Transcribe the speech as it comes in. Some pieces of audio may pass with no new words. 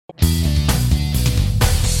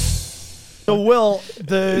So Will,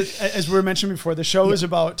 as we were mentioning before, the show is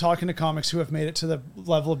about talking to comics who have made it to the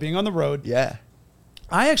level of being on the road. Yeah.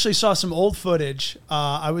 I actually saw some old footage.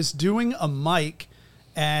 I was doing a mic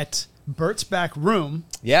at Bert's Back Room.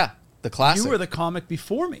 Yeah. The classic. You were the comic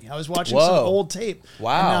before me. I was watching Whoa. some old tape.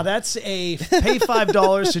 Wow. And now that's a pay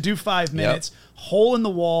 $5 to do 5 minutes. Yep. Hole in the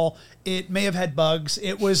wall. It may have had bugs.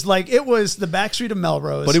 It was the backstreet of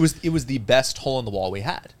Melrose. But it was the best hole in the wall we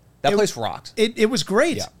had. That place rocked. It was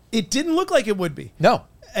great. Yeah. It didn't look like it would be. No.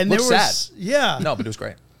 And Looked there was sad. Yeah. No, but it was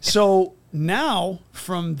great. So now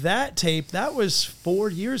from that tape, that was 4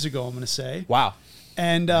 years ago, I'm going to say. Wow.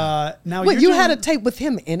 And now Wait, you had a tape with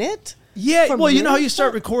him in it? Yeah, well, you know how you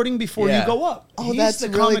start recording before you go up. Oh, He's that's the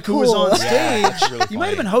really comic who was cool. on stage. Yeah, that's really You might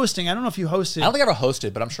have been hosting. I don't know if you hosted. I don't think I ever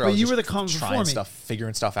hosted, but I'm sure I But was you just were the comic before trying me. stuff,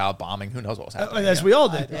 figuring stuff out, bombing. Who knows what was happening. As we all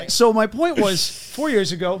did. So my point was, 4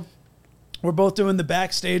 years ago, we're both doing the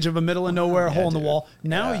backstage of a middle of nowhere hole in the wall.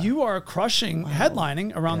 Now you are crushing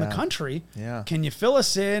headlining around the country. Yeah. Can you fill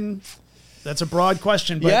us in? That's a broad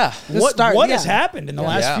question, but Yeah. what has happened in the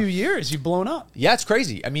last Yeah. few years? You've blown up. Yeah, it's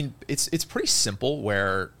crazy. I mean, it's pretty simple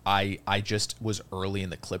where I just was early in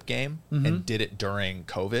the clip game and did it during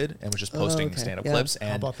COVID and was just posting stand-up clips. And,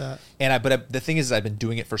 How about that? But the thing is I've been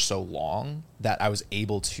doing it for so long that I was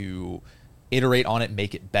able to iterate on it,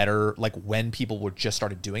 make it better. Like when people were just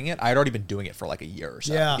started doing it, I had already been doing it for like a year or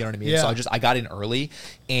so. Yeah. You know what I mean? Yeah. So I got in early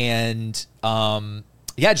and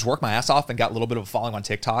I just worked my ass off and got a little bit of a following on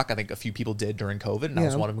TikTok. I think a few people did during COVID, and I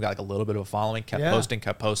was one of them. Got like a little bit of a following. Kept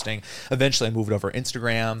posting. Eventually, I moved over to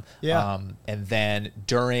Instagram. Yeah. And then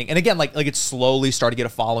and again, like it slowly started to get a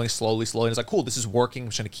following, slowly. And it's like, cool, this is working. I'm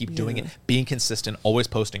just gonna keep doing it, being consistent, always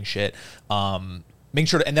posting shit. Making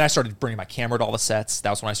sure and then I started bringing my camera to all the sets.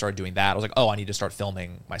 That was when I started doing that. I was like, oh, I need to start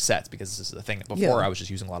filming my sets because this is the thing. Before I was just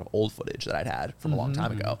using a lot of old footage that I'd had from a long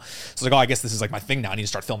time ago. So I was like, oh, I guess this is like my thing now. I need to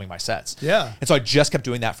start filming my sets. Yeah. And so I just kept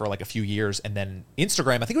doing that for like a few years. And then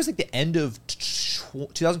Instagram, I think it was like the end of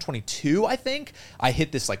 2022, I think, I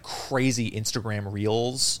hit this like crazy Instagram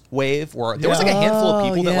Reels wave where there was like a handful of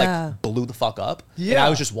people that like blew the fuck up. Yeah. And I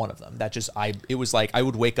was just one of them. It was like I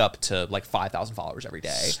would wake up to like 5,000 followers every day.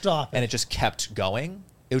 Stop it. And it just kept going.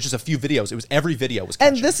 It was just a few videos. It was every video was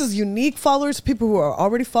And catching. this is unique followers, people who are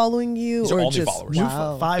already following you? These or are all new just, followers.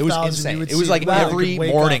 Wow. 5,000. It was insane. It was like every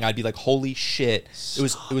morning I'd be like, holy shit. It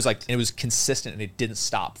was like, it was consistent and it didn't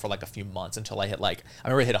stop for like a few months until I hit like, I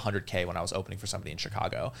remember I hit 100K when I was opening for somebody in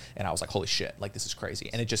Chicago and I was like, holy shit, like this is crazy.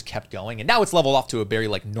 And it just kept going. And now it's leveled off to a very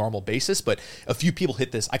like normal basis, but a few people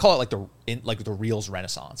hit this, I call it like the Reels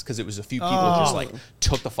Renaissance because it was a few people who just like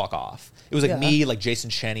took the fuck off. It was like me, like Jason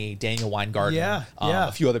Cheney, Daniel Weingarten,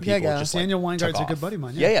 a few other people just like, Daniel Weingarten's took a good off. buddy of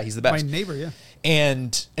mine. Yeah, he's the best. My neighbor,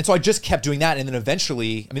 And so I just kept doing that, and then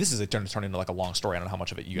eventually, I mean, this is going to turn into like a long story. I don't know how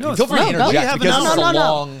much of it you No, feel free to interject because this is a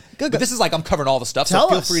long. Good. But this is like I'm covering all the stuff, Tell so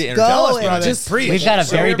feel us. free to Tell interject. us, Just preach. We've got a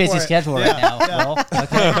very Here busy for it. schedule right now. Will.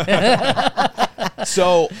 Okay.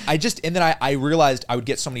 So and then I realized I would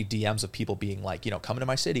get so many DMs of people being like, come to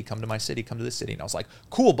my city, come to my city, come to this city, and I was like,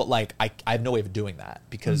 cool, but like I have no way of doing that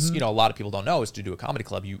because a lot of people don't know is to do a comedy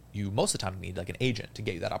club, you most of the time need like an agent to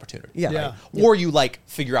get you that opportunity, Yeah. or you like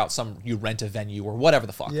figure out you rent a venue or whatever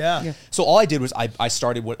the fuck. Yeah. So all I did was I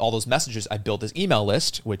started with all those messages. I built this email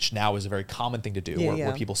list, which now is a very common thing to do,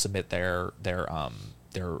 where people submit their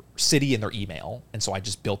city and their email, and so I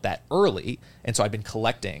just built that early, and so I've been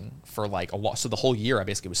collecting for like a lot. So the whole year I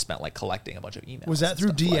basically was spent like collecting a bunch of emails. Was that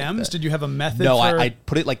through DMs? Like Did you have a method? No, for... I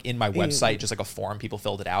put it like in my website, just like a forum. People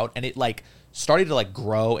filled it out, and it like started to like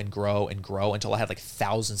grow and grow and grow until I had like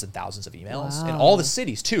thousands and thousands of emails in all the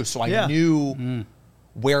cities too. So I knew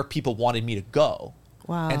where people wanted me to go.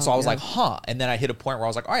 Wow. And so I was like, and then I hit a point where I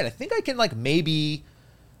was like, all right, I think I can like maybe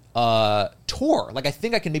tour. Like I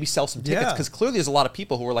think I can maybe sell some tickets because clearly there's a lot of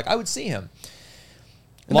people who were like, I would see him.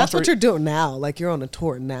 And that's what you're doing now. Like you're on a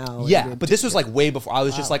tour now. Yeah, but this was like way before. I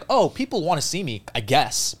was just like, oh, people want to see me, I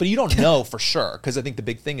guess. But you don't know for sure because I think the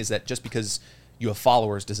big thing is that just because you have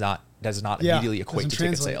followers does not immediately equate to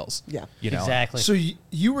ticket sales. Yeah. Exactly. So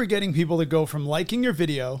you were getting people to go from liking your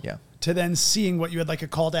video to then seeing what you had, like a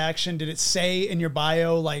call to action. Did it say in your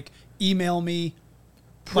bio, like, email me?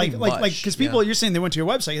 Like, because people, you're saying they went to your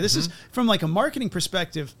website. This is from like a marketing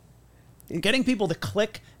perspective. Getting people to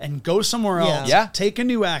click and go somewhere else, take a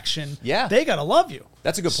new action. Yeah, they gotta love you.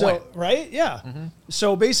 That's a good point, right? Yeah.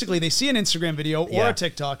 So basically, they see an Instagram video or a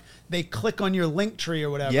TikTok, they click on your link tree or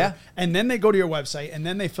whatever, and then they go to your website and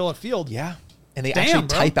then they fill a field. Yeah, and they actually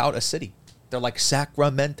type out a city. They're like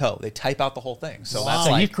Sacramento. They type out the whole thing. So that's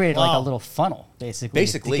so like, you created like a little funnel, basically.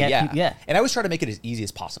 Basically, yeah. yeah. And I always try to make it as easy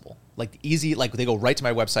as possible. Like easy, like they go right to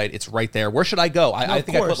my website. It's right there. Where should I go? I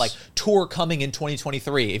think I put like tour coming in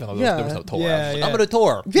 2023, even though there was no tour. I was like, I'm going to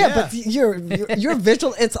tour. Yeah, but you're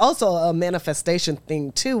visual. It's also a manifestation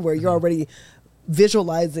thing too, where you're already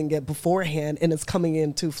visualizing it beforehand and it's coming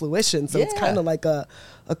into fruition. So it's kind of like a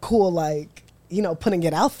cool, like, you know, putting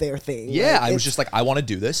it out there thing. Yeah, like, I was just like, I want to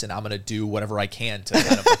do this, and I'm going to do whatever I can to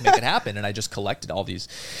kind of like make it happen. And I just collected all these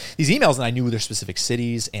emails, and I knew their specific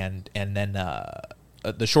cities, and then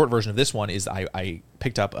the short version of this one is I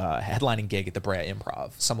picked up a headlining gig at the Brea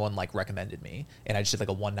Improv. Someone like recommended me, and I just did like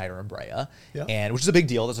a one-nighter in Brea, and which is a big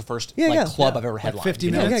deal. That's the first club I've ever headlined. Like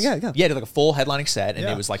 50 minutes. Yeah, I did like a full headlining set, and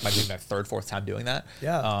it was like my third, fourth time doing that.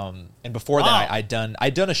 And before that, I'd done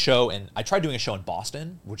a show, and I tried doing a show in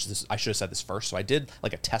Boston, which I should have said this first. So I did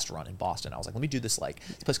like a test run in Boston. I was like, let me do this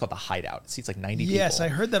place called the Hideout. It seats like 90 people. Yes, I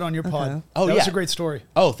heard that on your pod. Oh, that was a great story.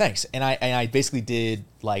 Oh, thanks. And I basically did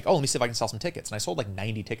like, let me see if I can sell some tickets, and I sold like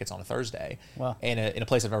 90 tickets on a Thursday. Wow. In a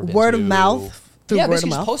place I've never been word to. of mouth. Yeah,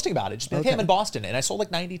 basically just posting about it. Just be like, hey, I'm in Boston, and I sold like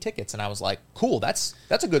 90 tickets, and I was like, cool, that's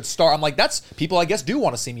a good start. I'm like, that's people I guess do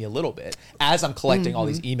want to see me a little bit as I'm collecting all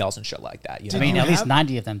these emails and shit like that. You know? I mean, at least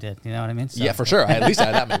 90 of them did. You know what I mean? So. Yeah, for sure. I at least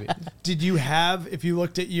had that maybe. Did you have, if you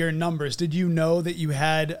looked at your numbers, did you know that you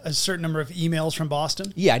had a certain number of emails from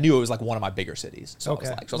Boston? Yeah, I knew it was like one of my bigger cities. So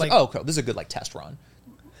I was like, oh, cool, this is a good like test run.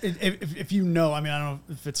 If you know, I mean, I don't know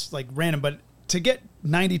if it's like random, but to get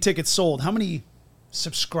 90 tickets sold, how many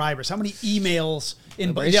subscribers, how many emails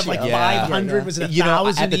in you have like 500 was it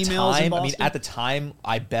 1,000 emails time, in Boston? I mean at the time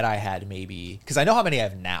I bet I had maybe, because I know how many I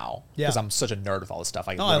have now because I'm such a nerd with all this stuff.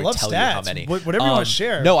 I love tell stats. You how many whatever you want to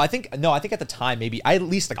share. I think at the time maybe I at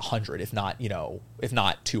least like 100 if not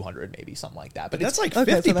 200 maybe something like that. But that's it's like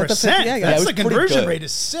 50%. That's the conversion rate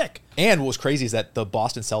is sick. And what was crazy is that the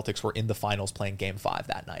Boston Celtics were in the finals playing Game 5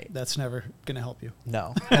 that night. That's never gonna help you.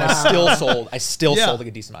 No. And I still sold like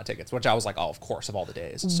a decent amount of tickets, which I was like, oh, of course, of all the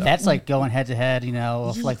days. So. That's like going head to head,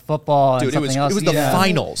 of like football and something else. It was the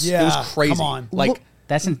finals. Yeah. It was crazy. Come on. Like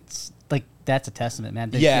that's a testament, man.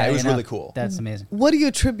 It was really cool. That's amazing. What do you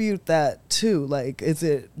attribute that to? Like, is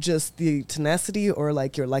it just the tenacity or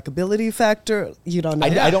like your likability factor? You don't know.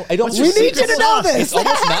 I don't. We need you to know this. It's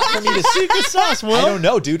almost not for me to secret sauce. Well, I don't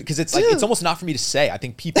know, dude, because it's like it's almost not for me to say. I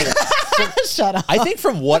think people. Shut up. I think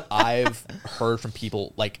from what I've heard from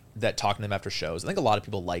people like that talking to them after shows, I think a lot of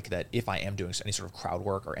people like that if I am doing any sort of crowd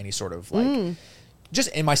work or any sort of like. Just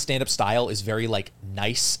in my stand-up style is very like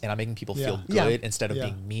nice, and I'm making people feel good instead of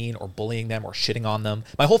being mean or bullying them or shitting on them.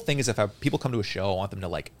 My whole thing is if people come to a show, I want them to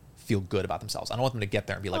like feel good about themselves. I don't want them to get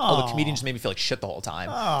there and be like, oh, the comedian just made me feel like shit the whole time,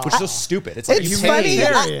 which is so stupid. It's like it's funny.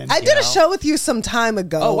 I did a show with you some time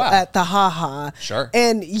ago at the Ha. Sure.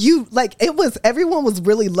 And you everyone was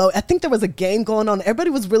really low. I think there was a game going on.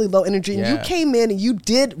 Everybody was really low energy. And you came in and you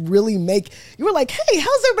did really you were like, hey,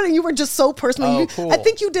 how's everybody? And you were just so personal. Cool. I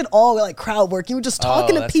think you did all like crowd work. You were just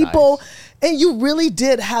talking to people. Nice. And you really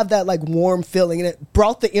did have that like warm feeling, and it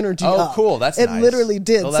brought the energy up. Oh, cool. That's it nice. literally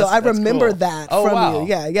did. So I remember cool. that from you.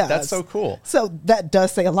 Yeah. That's so cool. So that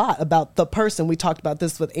does say a lot about the person. We talked about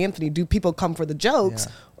this with Anthony. Do people come for the jokes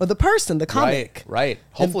or the person, the comic? Right.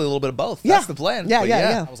 Hopefully a little bit of both. That's the plan.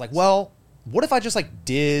 Yeah. I was like, well, what if I just like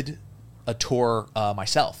did a tour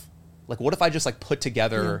myself? Like, what if I just like put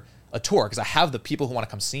together a tour, because I have the people who want to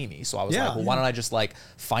come see me. So I was like, well, why don't I just like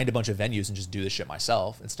find a bunch of venues and just do this shit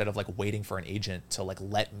myself instead of like waiting for an agent to like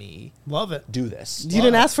let me do this. You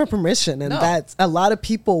didn't ask for permission, and that's a lot of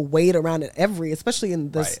people wait around at especially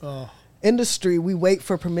in this industry, we wait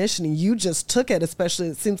for permission, and you just took it. Especially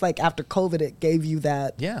it seems like after COVID, it gave you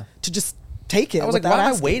that to just take it. I was like, why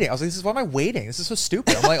am I waiting? I was like, why am I waiting? This is so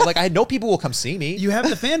stupid. I'm like I know people will come see me. You have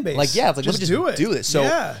the fan base. Like, it's like, just do this. So,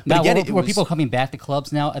 but again, were people coming back to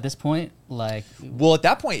clubs now at this point? Like, well, at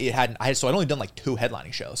that point, I'd only done like 2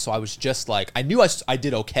 headlining shows. So I was just like, I knew I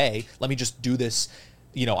did okay. Let me just do this.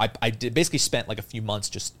 I basically spent like a few months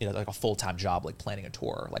just like a full-time job like planning a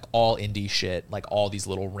tour, like all indie shit, like all these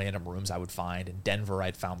little random rooms I would find. In Denver,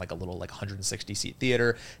 I'd found like a little like 160 seat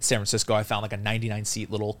theater. San Francisco, I found like a 99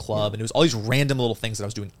 seat little club, and it was all these random little things that I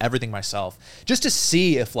was doing everything myself just to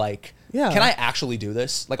see if like can I actually do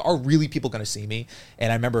this? Like, are really people going to see me?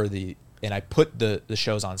 And I remember I put the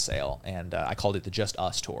shows on sale, and I called it the Just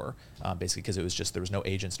Us Tour, basically because it was just, there was no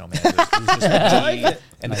agents, no managers. It was just me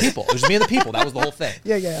and the people. It was me and the people. That was the whole thing.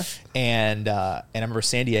 Yeah. And I remember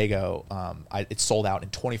San Diego, it sold out in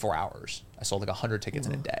 24 hours. I sold like 100 tickets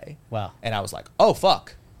in a day. Wow. And I was like, oh,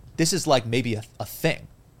 fuck. This is like maybe a thing.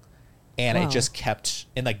 And it just kept,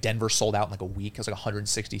 and like Denver sold out in like a week. It was like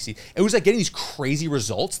 160 seats. It was like getting these crazy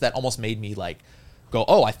results that almost made me like go,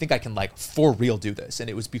 oh, I think I can like for real do this. And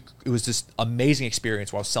it was this amazing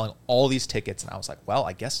experience where I was selling all these tickets, and I was like, well,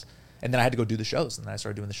 I guess. And then I had to go do the shows, and then I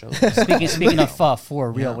started doing the shows. Speaking of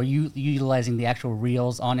for real, were you utilizing the actual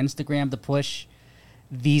reels on Instagram to push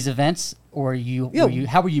these events, or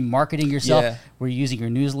how were you marketing yourself? Yeah. Were you using your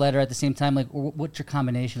newsletter at the same time? Like, what's your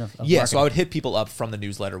combination of yeah, marketing? so I would hit people up from the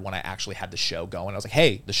newsletter when I actually had the show going. I was like,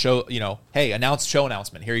 hey, the show, hey, show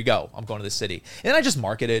announcement. Here you go. I'm going to this city. And then I just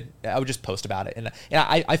marketed. I would just post about it. And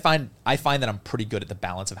I find that I'm pretty good at the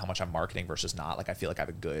balance of how much I'm marketing versus not. Like, I feel like I have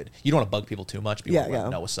a good, you don't want to bug people too much. People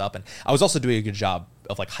know what's up. And I was also doing a good job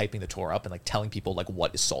of like hyping the tour up and like telling people like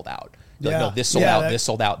what is sold out. Like, no, this sold out, this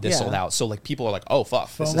sold out, this sold out. So like people are like, oh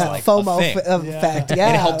fuck, this is like FOMO a thing. effect. Yeah,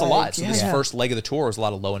 and it helped a lot. So this first leg of the tour was a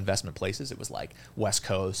lot of low investment places. It was like West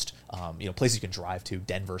Coast, places you can drive to,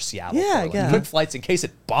 Denver, Seattle, quick flights in case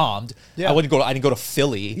it bombed. I didn't go to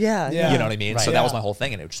Philly. You know what I mean? Right. So that was my whole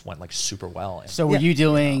thing, and it just went like super well. And, so were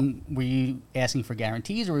you asking for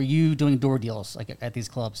guarantees, or were you doing door deals like at these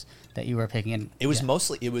clubs that you were picking in? It was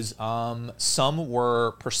mostly some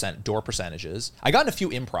were door percentages. I got in a few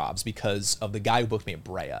improvs because of the guy who booked me at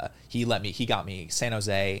Brea. He got me San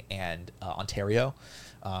Jose and Ontario.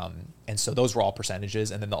 And so those were all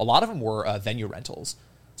percentages. And then a lot of them were venue rentals.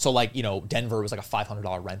 So like, Denver was like a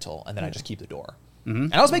 $500 rental, and then I just keep the door. Mm-hmm.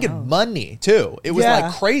 And I was making money too. It was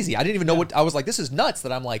like crazy. I didn't even know what I was like. This is nuts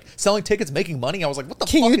that I'm like selling tickets, making money. I was like, what the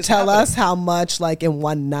fuck is happening? Can you tell us how much, like in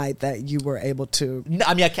one night, that you were able to? No,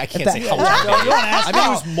 I mean, I can't say how much. I mean, it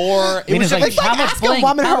was more. It was like how much bling?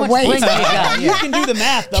 Woman her weight. You can do the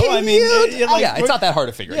math though. I mean, it's not that hard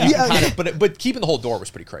to figure. You can kind of, but keeping the whole door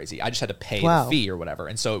was pretty crazy. I just had to pay the fee or whatever,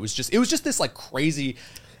 and so it was just this like crazy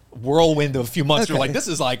whirlwind of a few months. You're like, this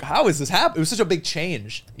is like, how is this happening? It was such a big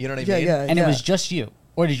change. You know what I mean? And it was just you.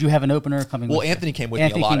 Or did you have an opener coming with you? Well, Anthony came with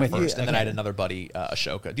me a lot at first, and then I had another buddy,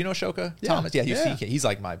 Ashoka. Do you know Ashoka? Yeah. Thomas? Yeah, he's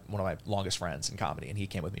like one of my longest friends in comedy, and he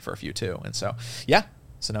came with me for a few too. And so,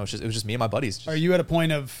 so no, it was just me and my buddies. Are you at a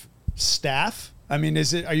point of staff? I mean,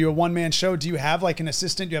 are you a one-man show? Do you have like an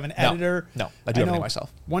assistant? Do you have an editor? No, I do everything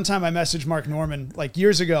myself. One time I messaged Mark Norman like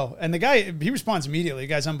years ago, and the guy, he responds immediately. The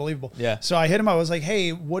guy's unbelievable. Yeah. So I hit him. I was like,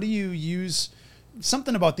 hey, what do you use?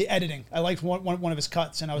 Something about the editing. I liked one of his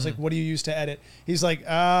cuts, and I was like, what do you use to edit? He's like,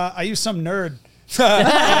 I use some nerd. And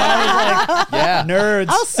I was like, nerds.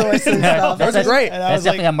 Outsourcing stuff. Those are great. That's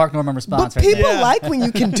definitely a Mark Norman response. But people like when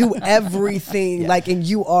you can do everything, like, and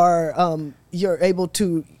you are, you're able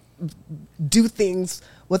to do things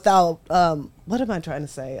without, what am I trying to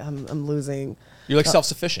say? I'm losing. You're like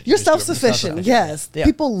self-sufficient. You're self-sufficient, yes. Yeah.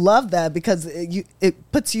 People love that because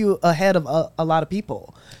it puts you ahead of a lot of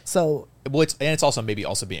people. So it's also maybe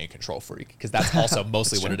being a control freak, because that's also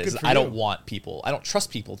mostly what it is. I don't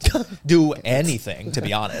trust people to do anything, to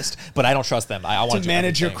be honest, but I don't trust them. I want to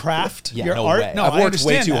manage your craft, your no art. Way. No, I've worked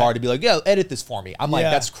way too hard to be like, edit this for me. I'm like,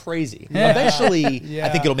 that's crazy. Eventually, I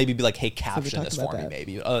think it'll maybe be like, hey, caption this for me.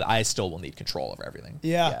 Maybe I still will need control over everything.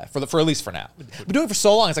 For at least for now. But doing it for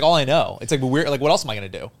so long, it's like all I know. It's like weird. Like, what else am I going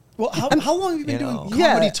to do? Well, how long have you been doing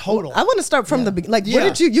comedy total? I want to start from the beginning. Like,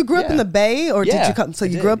 where did you grew up in the Bay, or did you come? So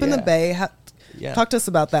you grew up in the Bay. Talk to us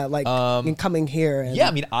about that, like in coming here. And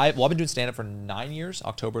I mean, I've been doing stand-up for 9 years.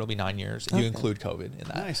 October it'll be 9 years. You include COVID in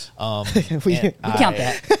that. Nice. We count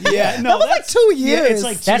that. Yeah, no, that was like 2 years. It's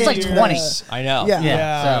like that's like 20. I know.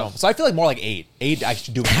 Yeah. So I feel like more like 8. 8 I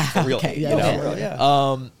should do it for real. Okay,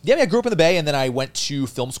 I grew up in the Bay, and then I went to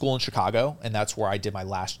film school in Chicago, and that's where I did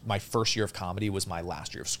my first year of comedy was my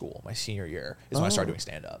last year of school. My senior year is when I started doing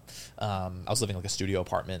stand-up. I was living in like a studio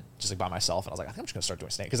apartment just like by myself, and I was like, I think I'm just gonna start doing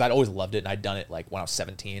stand-up, because I'd always loved it, and I'd done it like when I was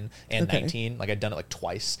 17 and 19. Like I'd done it like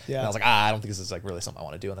twice. And I was like, I don't think this is like really something I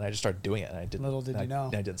want to do. And then I just started doing it, and I didn't. Little did you know.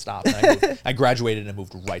 And I didn't stop. And I graduated and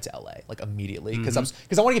moved right to LA like immediately, because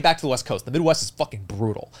I want to get back to the West Coast. The Midwest is fucking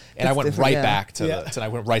brutal, and I went right back to I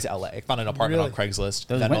went right to LA. I found an apartment on Craigslist.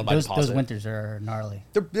 Those winters are gnarly.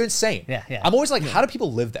 They're insane. Yeah. I'm always like, how do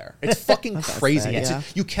people live there? It's fucking crazy.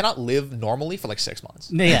 You cannot live normally for like 6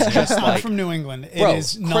 months. It's just I'm from New England. It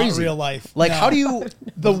is not real life. Like, how do you?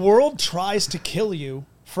 The world tries to kill you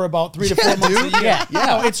for about 3 to 4 months a year.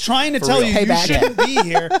 No, it's trying to tell you shouldn't be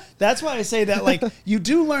here. That's why I say that, like, you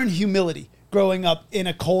do learn humility growing up in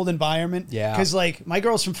a cold environment. Yeah. Because, like, my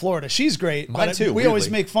girl's from Florida. She's great. Mine too, we always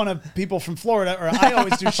make fun of people from Florida, or I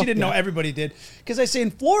always do. She didn't know everybody did. Because I say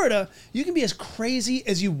in Florida, you can be as crazy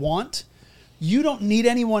as you want. You don't need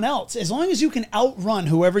anyone else. As long as you can outrun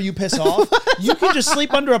whoever you piss off, you can just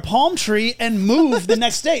sleep under a palm tree and move the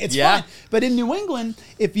next day. It's fine. But in New England,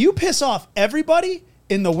 if you piss off everybody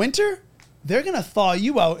in the winter, they're going to thaw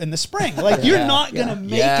you out in the spring. Like, you're not going to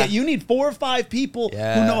make it. You need 4 or 5 people who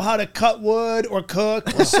know how to cut wood or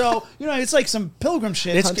cook or sew. You know, it's like some pilgrim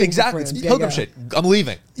shit. It's exactly. It's pilgrim shit. I'm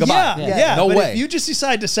leaving. Goodbye. Yeah. No but way. if you just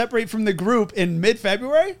decide to separate from the group in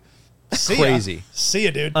mid-February, crazy. See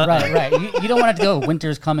ya, dude. Right. You don't want to go.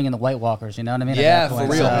 Winter's coming in the White Walkers. You know what I mean? Yeah, for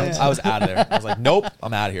real. I was out of there. I was like, nope,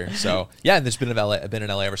 I'm out of here. So yeah, and I've been in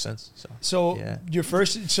LA ever since. So your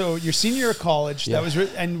senior year of college, that was,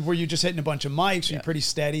 and were you just hitting a bunch of mics? Were you pretty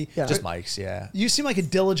steady? Yeah. Just mics. Yeah. You seem like a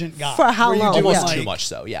diligent guy. For how long? Almost too much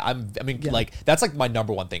so. Yeah. Like that's like my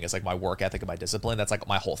number one thing is like my work ethic and my discipline. That's like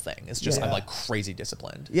my whole thing. It's just I'm like crazy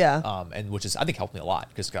disciplined. Yeah. And which is I think helped me a lot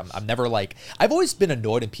because I'm never like I've always been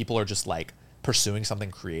annoyed and people are just like pursuing something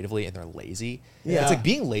creatively and they're lazy. It's like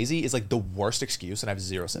being lazy is like the worst excuse and I have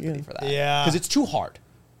zero sympathy for that. Yeah. Because it's too hard.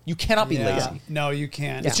 You cannot be lazy. No, you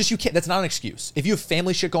can't. It's just you can't. That's not an excuse. If you have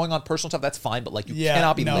family shit going on, personal stuff, that's fine. But like you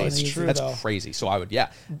cannot be lazy. It's true, that's though. crazy. So I would,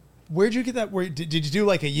 Where'd you get that? Did you do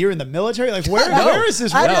like a year in the military? Like where is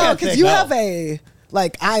this? I know because you have a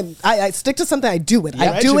like I stick to something. I do it.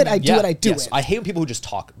 I do it. I do it. I hate when people who just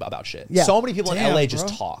talk about shit. Yeah. So many people in LA just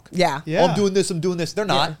talk. Yeah. Oh, I'm doing this. I'm doing this. They're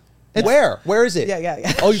not. Where is it?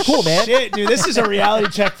 Yeah. Oh, you're cool, man. Shit, dude, this is a reality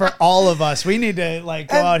check for all of us. We need to like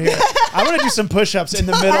go out here. I want to do some push-ups in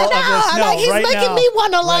the middle of this. No, he's right making now. me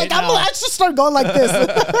want to like. I should start going like this.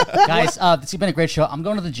 Guys, this has been a great show. I'm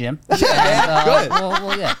going to the gym. Good.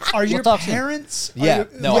 Are your parents? I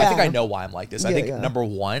think I know why I'm like this. I think number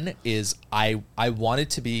one is I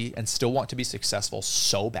wanted to be and still want to be successful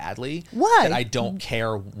so badly. Why? That I don't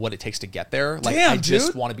care what it takes to get there. Like Damn, I just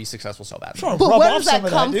dude. want to be successful so badly. But where does that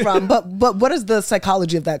come from? But what does the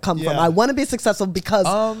psychology of that come from? I want to be successful because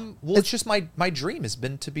it's just my dream has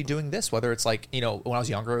been to be doing this. Whether it's like when I was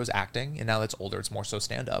younger it was acting, and now that's older it's more so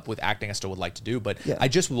stand up. With acting I still would like to do, but I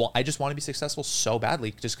just want to be successful so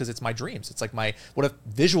badly just because it's my dreams. It's like what I've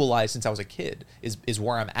visualized since I was a kid is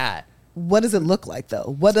where I'm at. What does it look like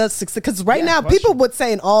though? What does success? Because right now people would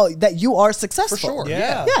say that you are successful. For sure.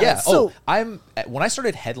 Yeah. So when I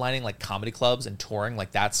started headlining like comedy clubs and touring,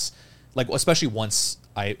 like that's like especially once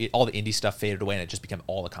all the indie stuff faded away and it just became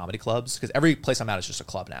all the comedy clubs because every place I'm at is just a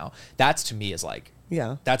club now. That's to me is like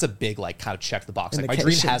that's a big like kind of check the box. Like my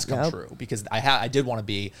dream has come true because I did want to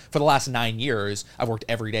be for the last 9 years. I've worked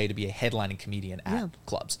every day to be a headlining comedian at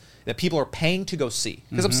clubs that people are paying to go see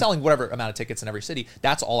because I'm selling whatever amount of tickets in every city.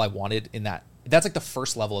 That's all I wanted in that. That's like the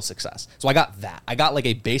first level of success. So I got that. I got like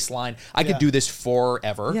a baseline. I could do this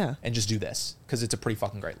forever and just do this because it's a pretty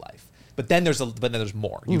fucking great life. But then there's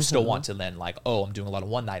more. You still want to then like, I'm doing a lot of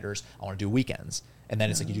one-nighters. I want to do weekends. And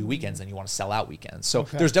then it's like you do weekends and you want to sell out weekends. So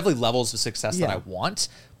there's definitely levels of success that I want,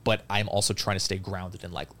 but I'm also trying to stay grounded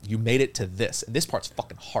in like, you made it to this. And this part's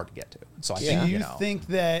fucking hard to get to. So I think, you think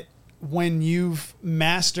that when you've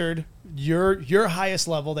mastered your highest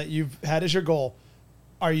level that you've had as your goal,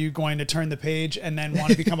 are you going to turn the page and then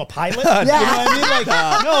want to become a pilot? You know what I mean? Like,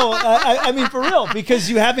 no, I mean for real,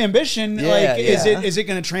 because you have ambition. Is it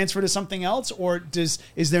going to transfer to something else, or is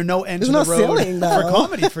there no end to the road for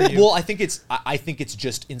comedy for you? Well, I think it's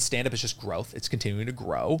just in stand up. It's just growth. It's continuing to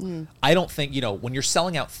grow. I don't think when you're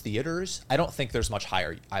selling out theaters, I don't think there's much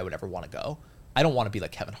higher I would ever want to go. I don't want to be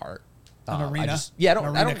like Kevin Hart. An arena? I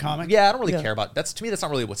don't really care about that's to me that's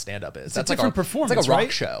not really what stand up is. That's like a performance. It's like a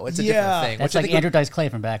rock show. It's a different thing. That's like Andrew Dice Clay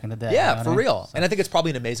from back in the day. Yeah, for real. So. And I think it's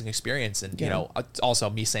probably an amazing experience. And also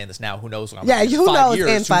me saying this now, who knows? Who knows?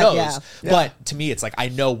 Years, who knows? But to me, it's like I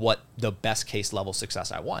know what the best case level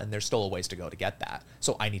success I want, and there's still a ways to go to get that.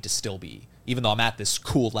 So I need to still be, even though I'm at this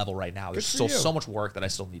cool level right now, there's still so much work that I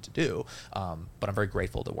still need to do. But I'm very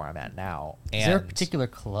grateful to where I'm at now. And is there a particular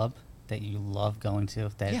club that you love going to?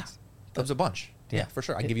 There's a bunch. Yeah, for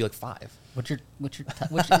sure. I can give you like 5. What are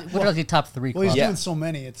like your top 3? Well, he's doing so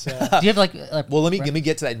many. It's do you have like well, let me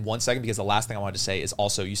get to that in 1 second because the last thing I wanted to say is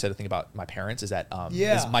also you said the thing about my parents is that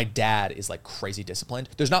is my dad is like crazy disciplined.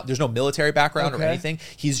 There's no military background or anything.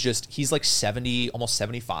 He's like 70, almost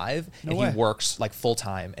 75, and he works like full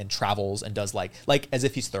time and travels and does like as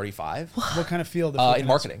if he's 35. What kind of field? In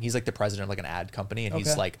marketing, he's like the president of like an ad company, and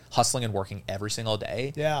he's like hustling and working every single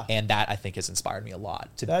day. Yeah, and that I think has inspired me a lot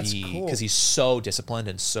to be because he's so disciplined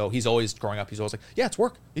and so he's always growing up. He's always like, it's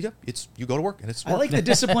work. You go to work and it's work. I like the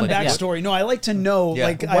discipline backstory. No, I like to know.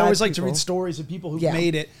 Like I always like to read stories of people who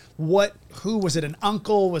made it. Who was it? An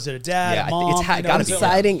uncle? Was it a dad? A mom? It's got an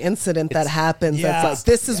exciting incident that happens. That's like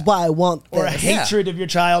this is why I want this. Or a hatred of your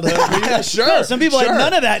childhood. Sure. Some people had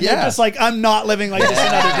none of that. They're just like, I'm not living like this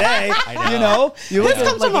another day. I know. You look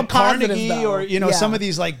comes at from a Carnegie or some of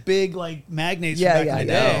these like big like magnates.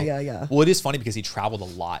 Yeah. Well, it is funny because he traveled a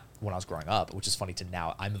lot when I was growing up, which is funny to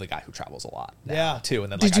now. I'm the guy who travels a lot now, too.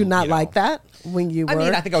 And then did you not like that when you were? I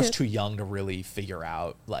mean, I think I was too young to really figure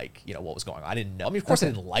out like, you know, what was going on. I didn't know. I mean, of course I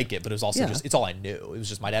didn't like it, but it was also just, it's all I knew. It was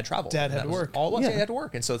just my dad traveled. Dad had to work. All it was, he had to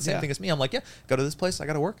work. And so the same thing as me. I'm like, go to this place. I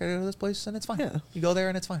got to work. I go to this place and it's fine. Yeah. You go there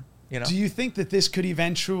and it's fine. You know? Do you think that this could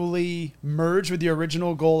eventually merge with your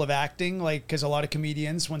original goal of acting? Like, because a lot of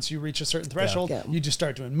comedians, once you reach a certain threshold, you just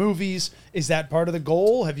start doing movies. Is that part of the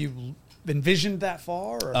goal? Have you envisioned that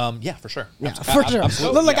far? Or? Yeah, for sure. Yeah, for sure.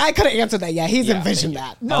 Absolutely. Look, I could have answered that. Yeah, he's envisioned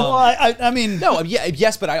that. No, I mean, no,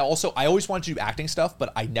 yes, but I always wanted to do acting stuff,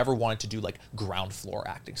 but I never wanted to do like ground floor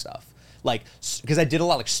acting stuff. Like, because I did a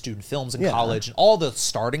lot of like student films in college and all the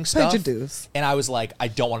starting stuff. And I was like, I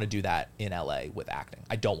don't want to do that in LA with acting.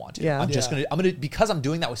 I don't want to. I'm just going to, because I'm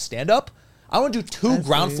doing that with stand up, I want to do two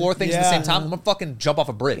ground floor things at the same time. I'm gonna fucking jump off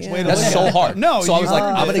a bridge. That's so hard. No, so I was like,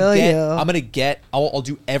 I'll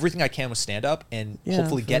do everything I can with stand up and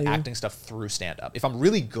hopefully get acting stuff through stand up. If I'm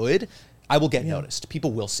really good, I will get noticed.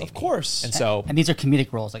 People will see me. Of course. And so, and these are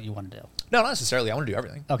comedic roles that you want to do. No, not necessarily. I want to do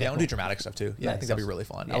everything. Okay, I want to do dramatic stuff too. Yeah, nice. I think that'd be really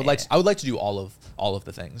fun. I would like to do all of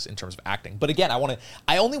the things in terms of acting. But again,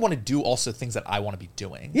 I only want to do also things that I want to be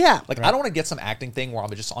doing. Yeah. Like I don't want to get some acting thing where I'm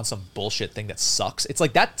just on some bullshit thing that sucks. It's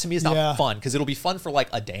like that to me is not fun because it'll be fun for like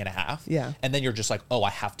a day and a half. Yeah. And then you're just like, oh, I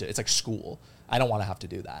have to. It's like school. I don't want to have to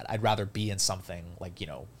do that. I'd rather be in something like, you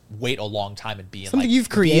know, wait a long time and be in something like you've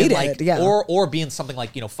created, or be in something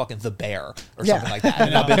like, you know, fucking The Bear or something like that.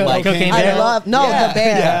 And I've been like, The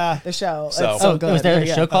Bear, the show. So, it's so good. Was there a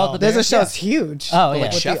show called The Bear? There's a show. It's huge. Oh yeah,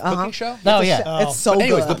 like chef cooking show. Oh yeah, it's so. But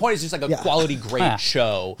anyways, good. the point is just like a quality great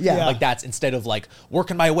show. Yeah, like that's instead of like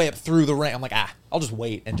working my way up through the rank. I'm like, I'll just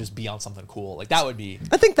wait and just be on something cool. Like that would be.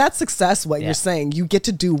 I think that's success. What you're saying, you get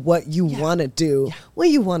to do what you want to do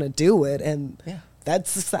when you want to do it, and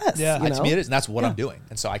that's success. Yeah, to me it is, and that's what I'm doing.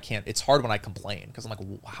 And so I can't. It's hard when I complain because I'm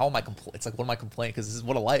like, how am I complaining? It's like, what am I complaining? Because this is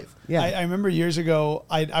what a life. Yeah, I remember years ago,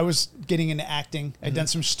 I was getting into acting. I'd done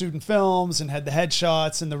some student films and had the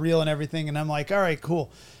headshots and the reel and everything. And I'm like, all right,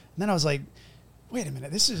 cool. And then I was like, wait a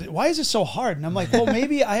minute, why is it so hard? And I'm like, well,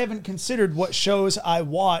 maybe I haven't considered what shows I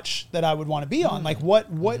watch that I would want to be on. Like what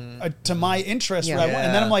to my interest. And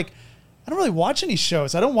then I'm like, I don't really watch any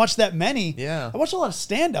shows. I don't watch that many. Yeah. I watch a lot of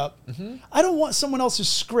stand-up. I don't want someone else's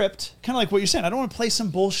script, kind of like what you're saying. I don't want to play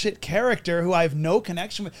some bullshit character who I have no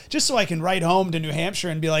connection with, just so I can write home to New Hampshire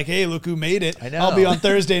and be like, hey, look who made it. I know. I'll be on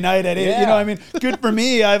Thursday night at 8. You know what I mean? Good for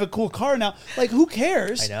me. I have a cool car now. Like, who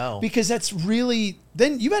cares? I know. Because that's really...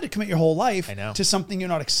 Then you've had to commit your whole life to something you're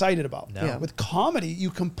not excited about. No. With comedy,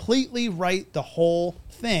 you completely write the whole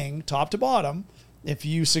thing, top to bottom. If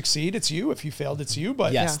you succeed, it's you. If you failed, it's you.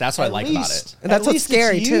 But yes, that's what I like about it. And that's what's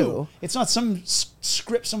scary too. It's not some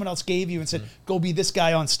script someone else gave you and said, go be this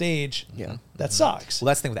guy on stage. Yeah. That sucks. Well,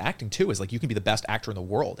 that's the thing with acting too, is like you can be the best actor in the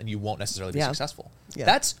world and you won't necessarily be successful. Yeah.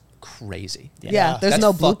 That's crazy. Yeah, there's that's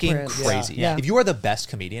no fucking blueprint. crazy. Yeah. If you are the best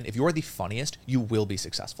comedian, if you are the funniest, you will be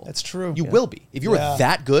successful. That's true. You will be. If you are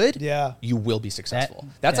that good, you will be successful.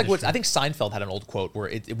 That's like what I think Seinfeld had an old quote where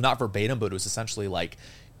it not verbatim, but it was essentially like,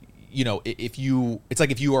 you know, it's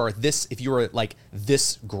like if you are like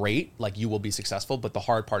this great, like you will be successful, but the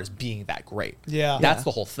hard part is being that great. Yeah. That's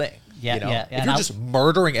the whole thing. Yeah, you know? yeah. If you're just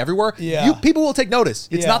murdering everywhere, people will take notice.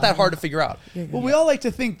 It's not that hard to figure out. Well, we all like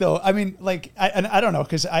to think, though, I mean, like, I don't know,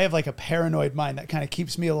 because I have like a paranoid mind that kind of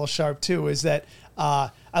keeps me a little sharp too, is that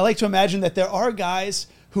I like to imagine that there are guys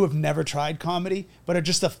who have never tried comedy, but are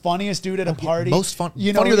just the funniest dude at a party. Most fun,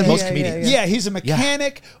 funnier than most comedians. Yeah, he's a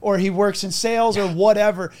mechanic or he works in sales or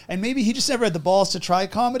whatever. And maybe he just never had the balls to try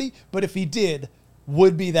comedy, but if he did,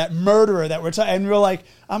 would be that murderer that we're talking. And we're like,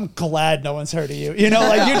 I'm glad no one's heard of you. You know,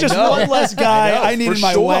 like you're just one less guy I need in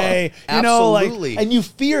my way. You know, like, and you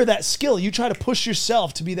fear that skill. You try to push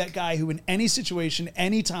yourself to be that guy who in any situation,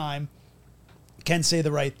 anytime, can say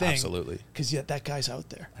the right thing. Absolutely. Because yet that guy's out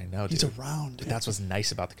there. I know, He's dude. around. But that's what's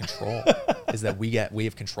nice about the control is that we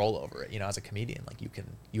have control over it. You know, as a comedian, like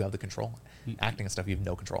you have the control. Acting and stuff, you have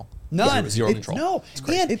no control. None. Zero control. No. It's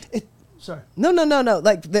crazy. Sorry. No.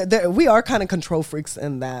 Like we are kind of control freaks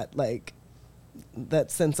in that, like, that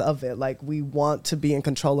sense of it. Like, we want to be in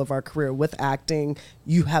control of our career. With acting,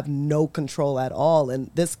 you have no control at all, and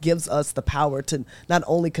this gives us the power to not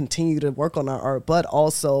only continue to work on our art, but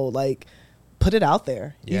also like put it out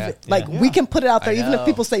there. We can put it out there even if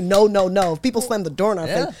people say no. If people slam the door in our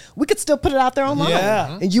face, we could still put it out there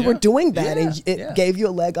online. And you were doing that, and it gave you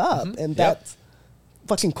a leg up, and that's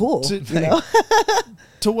fucking cool.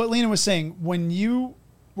 To what Lena was saying, when you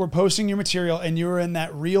were posting your material and you were in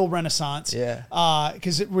that real renaissance. Yeah.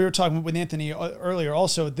 Because we were talking with Anthony earlier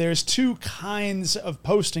also, there's two kinds of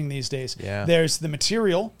posting these days. Yeah. There's the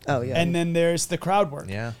material. Oh, yeah. And then there's the crowd work.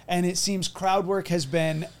 Yeah. And it seems crowd work has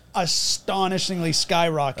been astonishingly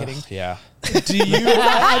skyrocketing. Ugh, yeah. Do you?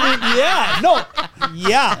 I mean, yeah, no,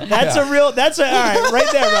 yeah. That's a real. That's a all right,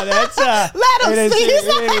 right there, brother. That's Let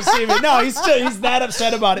him see. No, he's that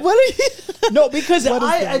upset about it. What are you? No, because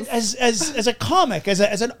as a comic, as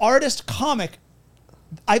an artist comic,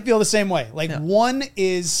 I feel the same way. Like one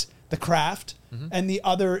is the craft, and the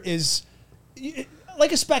other is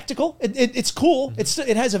like a spectacle. It's cool.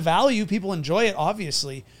 It has a value. People enjoy it,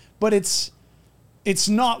 obviously, but it's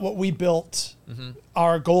not what we built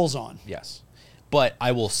our goals on. Yes. But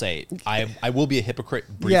I will say, I will be a hypocrite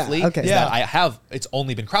briefly. Yeah, okay. That it's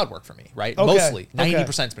only been crowd work for me, right? Okay, Mostly. 90%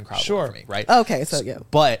 has been crowd work for me, right? Okay, so yeah.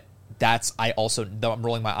 But I'm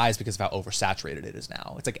rolling my eyes because of how oversaturated it is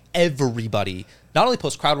now. It's like everybody not only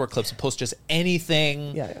posts crowd work clips, but posts just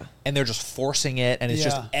anything. Yeah. And they're just forcing it. And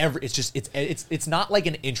it's it's not like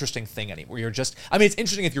an interesting thing anymore. You're just, I mean, it's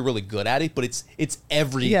interesting if you're really good at it, but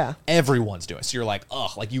everyone's doing it. So you're like,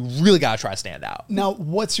 ugh, like you really got to try to stand out. Now,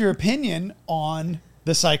 what's your opinion on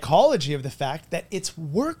the psychology of the fact that it's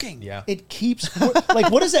working? Yeah. It keeps, like,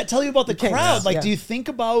 what does that tell you about the crowd? Like, do you think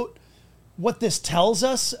about what this tells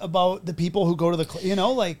us about the people who go to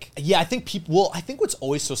the, Yeah, I think I think what's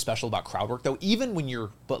always so special about crowd work, though, even when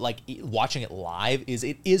watching it live,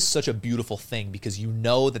 it is such a beautiful thing because you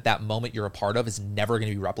know that moment you're a part of is never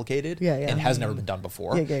going to be replicated and has never been done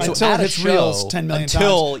before. So until it's reels 10 million times.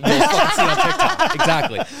 Until you'll fucking see it on TikTok.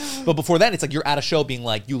 Exactly. But before then, it's like you're at a show being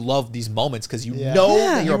like, you love these moments because you know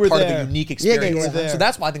that you're a part of a unique experience. So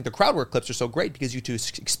that's why I think the crowd work clips are so great because you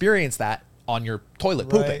experience that on your toilet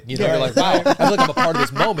pooping. You know, you're like, wow, I feel like I'm a part of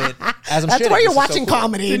this moment as I'm That's shitting. where you're This is watching so cool.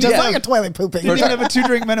 comedy, just like a toilet pooping. You didn't even have a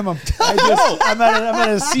 2-drink minimum. I'm at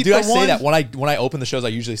a seat Dude, for I say one. that when I open the shows, I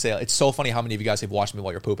usually say it's so funny how many of you guys have watched me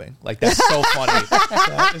while you're pooping. Like that's so funny.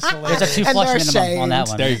 That is hilarious. There's a 2 flush minimum on that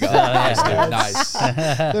one. There you go. Nice, dude. Nice.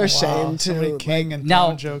 They're ashamed So many too. king and Now-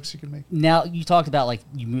 throne jokes you can make. Now you talked about like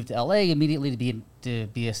you moved to LA immediately to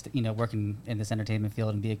be a working in this entertainment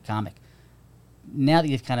field and be a comic. Now that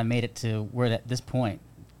you've kind of made it to this point,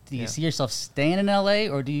 do you see yourself staying in LA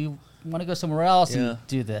or do you want to go somewhere else and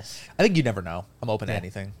do this? I think you never know. I'm open to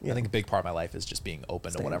anything. I think a big part of my life is just being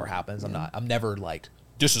open to whatever happens. I'm never like,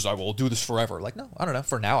 I will do this forever. Like, no, I don't know.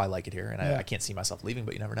 For now, I like it here, and I can't see myself leaving,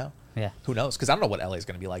 but you never know. Yeah. Who knows? Because I don't know what LA is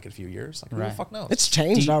going to be like in a few years. Like, who the fuck knows? It's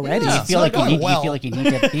changed already. Do you feel like going do you feel like you need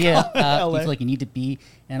to be do you LA. feel like you need to be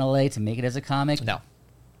in LA to make it as a comic? No,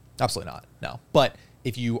 absolutely not. No. But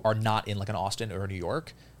if you are not in like an Austin or a New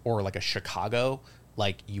York or like a Chicago,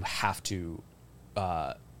 like you have to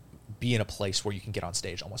be in a place where you can get on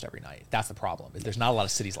stage almost every night. That's the problem. There's not a lot of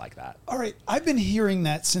cities like that. All right. I've been hearing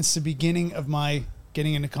that since the beginning of my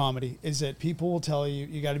getting into comedy, is that people will tell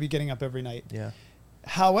you got to be getting up every night. Yeah.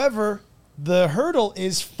 However, the hurdle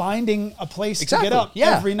is finding a place to get up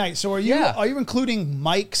every night. So are you including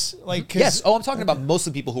mics? Like, yes. Oh, I'm talking about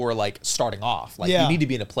mostly people who are like starting off. Like you need to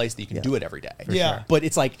be in a place that you can do it every day. Sure. But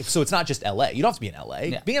it's like, so it's not just LA. You don't have to be in LA.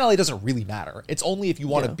 Yeah. Being in LA doesn't really matter. It's only if you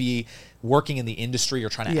want to be working in the industry or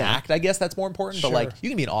trying to act, I guess that's more important. But like you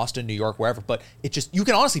can be in Austin, New York, wherever, but you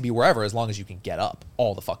can honestly be wherever as long as you can get up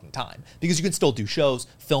all the fucking time. Because you can still do shows,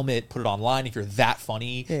 film it, put it online. If you're that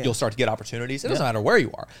funny, you'll start to get opportunities. It doesn't matter where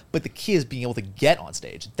you are. But the key is being able to get on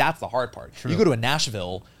stage. That's the hard part. True. You go to a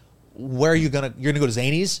Nashville, where are you gonna? You're gonna go to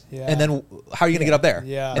Zany's, and then how are you gonna get up there?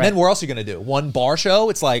 Yeah. And then where else are you gonna do? One bar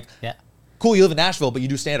show? It's like, cool, you live in Nashville, but you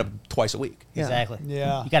do stand up twice a week. Exactly.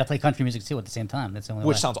 Yeah. You got to play country music too at the same time. That's the only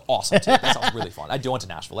Which way. sounds awesome too. That sounds really fun. I went to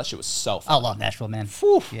Nashville. That shit was so fun. I love Nashville, man.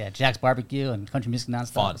 Yeah, Jack's Barbecue and country music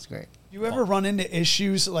nonstop. Fun. It's great. You ever run into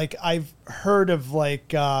issues like I've heard of like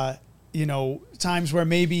times where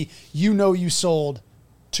maybe you sold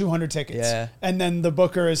 200 tickets and then the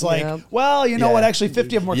booker is like, well, you know what, actually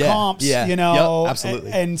 50 of them were comps,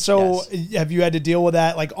 absolutely. And so have you had to deal with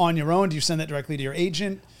that like on your own? Do you send that directly to your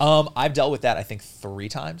agent? I've dealt with that I think 3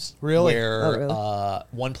 times. Really? Where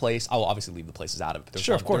one place, I will obviously leave the places out of it, but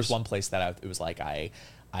there's one place that it was like I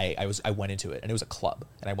went into it and it was a club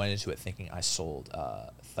and I went into it thinking I sold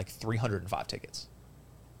like 305 tickets.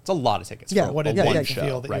 It's a lot of tickets for one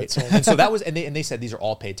show, right? And so that was, and they said these are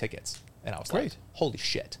all paid tickets. And I was like, holy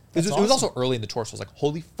shit. It was also early in the tour, so I was like,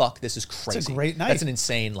 holy fuck, this is crazy. It's a great night. That's an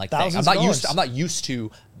insane thing. I'm not used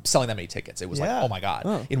to selling that many tickets. It was like, oh my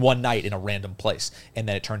God, in one night in a random place. And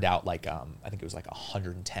then it turned out like, I think it was like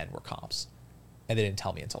 110 were comps. And they didn't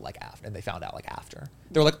tell me until like after, and they found out like after.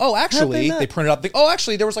 They were like, "Oh, actually," they printed up. Oh,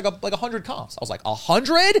 actually, there was like 100 comps. I was like,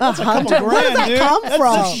 100? That's a couple grand, Where does that come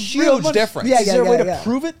from? That's a huge difference. Is there a way to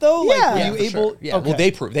prove it though? Like, Yeah. were you able? Sure. Yeah. Well,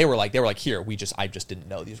 they proved. They were like, here. I just didn't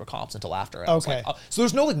know these were comps until after. And I was like, oh. So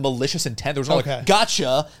there's no like malicious intent. There was no like,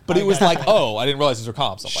 gotcha. But it was like, oh, I didn't realize these were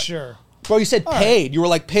comps. I was like, sure. Bro, you said paid. Right. You were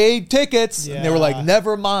like, paid tickets. Yeah. And they were like,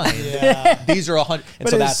 never mind. Yeah. These are 100. And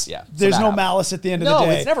so that's, There's no malice at the end of the day.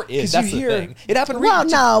 No, it never is. That's the thing. It happened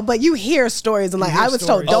no, but you hear stories. And like, I was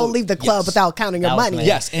told, don't leave the club without counting your money.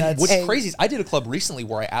 Yes. And what's crazy is I did a club recently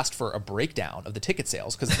where I asked for a breakdown of the ticket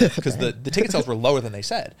sales because the ticket sales were lower than they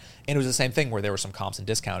said. And it was the same thing where there were some comps and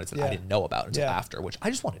discounts that I didn't know about until after, which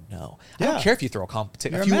I just want to know. I don't care if you throw a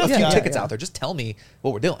few tickets out there. Just tell me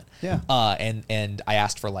what we're doing. Yeah. And I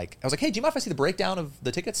asked for like, I was like, hey, do you mind if I see the breakdown of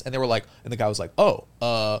the tickets? And they were like, and the guy was like,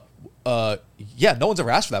 yeah, no one's ever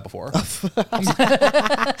asked for that before.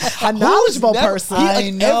 A knowledgeable person. I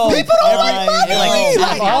know. People don't like money.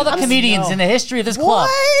 Like, all the comedians in the history of this club,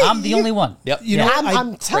 I'm the only one. Yep. You know,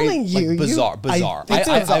 I'm telling you. Like, bizarre.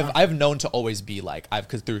 I've known to always be like,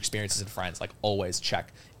 because through experiences and friends, like always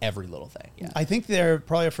check every little thing. Yeah. I think they're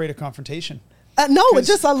probably afraid of confrontation. No, it's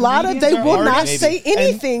just a lot of, they will not say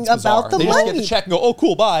anything about the money. They just get the check and go, oh,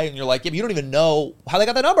 cool, bye. And you're like, yeah, but you don't even know how they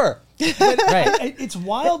got that number. Right. It's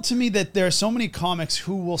wild to me that there are so many comics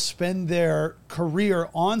who will spend their career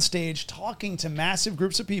on stage talking to massive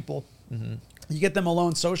groups of people. Mm-hmm. You get them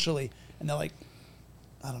alone socially, and they're like,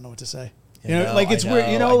 I don't know what to say. You know, like it's weird,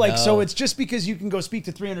 you know, like, so it's just because you can go speak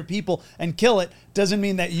to 300 people and kill it doesn't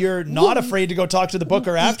mean that you're not afraid to go talk to the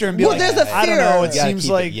booker after and be like, there's a fear. I don't know, it seems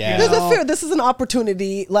like, there's a fear. This is an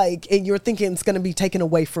opportunity, like, and you're thinking it's going to be taken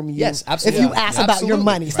away from you. Yes, absolutely. If you ask about your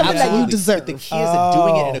money, something that you deserve. But the key is that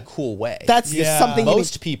doing it in a cool way. That's something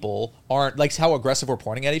most people aren't, like how aggressive we're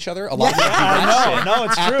pointing at each other. A lot of people do that shit. No,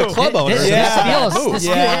 it's at true. The club owners.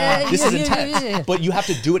 This is intense. Yeah. But you have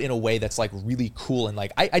to do it in a way that's like really cool. And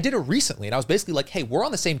like, I did it recently and I was basically like, hey, we're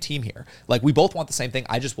on the same team here. Like, we both want the same thing.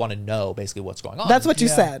 I just want to know basically what's going on. That's what you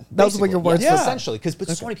said. Those were your words. Yeah, essentially.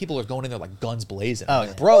 Because so many people are going in there like guns blazing.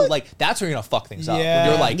 Bro, like, that's where you're going to fuck things up. When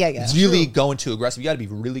you're like really going too aggressive. You got to be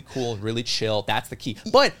really cool and really chill. That's the key.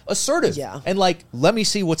 But assertive. And like, let me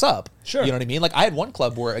see what's up. Sure. You know what I mean? Like, I had one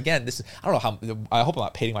club where, again, this is, I don't know how, I hope I'm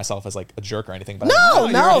not painting myself as like a jerk or anything. But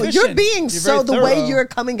No, you're being so the way you're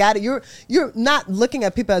coming at it, you're not looking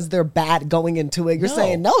at people as they're bad going into it. You're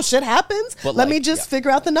saying, no, shit happens. But let me just figure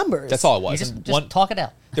out the numbers. That's all it was. Just talk it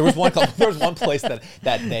out. There was one club, there was one place that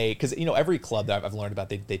they, because you know every club that I've learned about,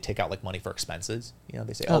 they take out like money for expenses. You know,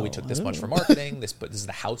 they say, we took this much for marketing. This is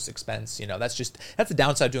the house expense. You know, that's the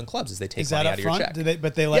downside of doing clubs is they take money out of your check.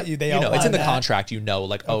 But they let you. They it's in the contract. You know,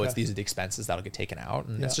 like these are the expenses that'll get taken out,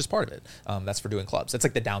 and that's just part of it. That's for doing clubs. That's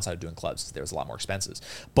like the downside of doing clubs. There's a lot more expenses.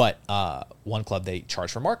 But one club they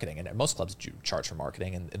charge for marketing, and most clubs do charge for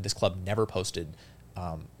marketing. And this club never posted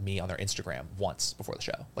me on their Instagram once before the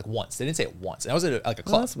show. Like once. They didn't say it once. And I was at a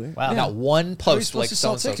club. That's weird. Wow. Not one post like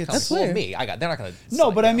sell tickets. That's weird. Me. They're not going to.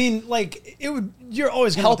 No, but I mean, like, it would. You're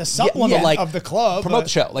always going to help the supplement like, of the club. Promote the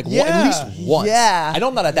show. Like at least once. Yeah. I know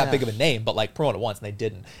I'm not at that big of a name, but like promote it once, and they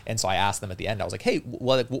didn't. And so I asked them at the end. I was like, hey,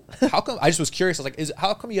 well, how come? I just was curious. I was like,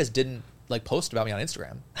 how come you guys didn't like post about me on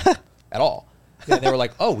Instagram at all? And they were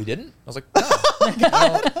like, oh, we didn't? I was like,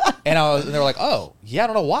 no. And they were like, oh, yeah, I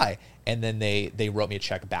don't know why. And then they wrote me a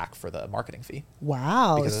check back for the marketing fee.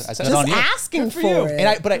 Wow. Because I said, just asking for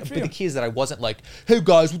it. But the key is that I wasn't like, hey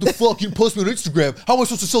guys, what the fuck? You post me on Instagram. How am I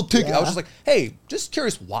supposed to sell tickets? I was just like, hey, just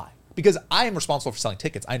curious why. Because I am responsible for selling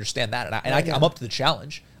tickets. I understand that. I'm up to the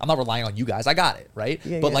challenge. I'm not relying on you guys. I got it, right?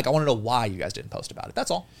 But like, I want to know why you guys didn't post about it. That's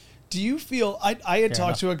all. Do you feel, I had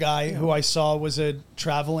talked to a guy who I saw was a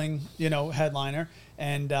traveling, headliner,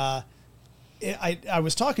 and I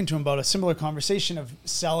was talking to him about a similar conversation of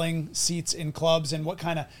selling seats in clubs and what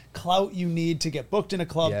kind of clout you need to get booked in a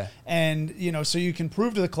club. And, so you can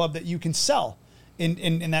prove to the club that you can sell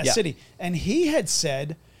in that city. And he had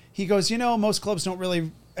said, he goes, most clubs don't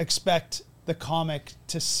really expect the comic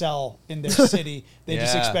to sell in their city. They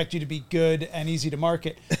just expect you to be good and easy to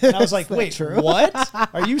market. And I was like, wait, what?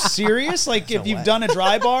 Are you serious? Like, if you've done a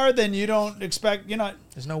dry bar, then you don't expect,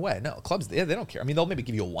 There's no way. No, clubs, they don't care. I mean, they'll maybe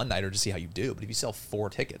give you a one-nighter to see how you do, but if you sell 4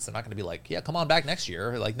 tickets, they're not going to be like, yeah, come on back next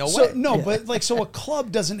year. Like, no way. No, but like, so a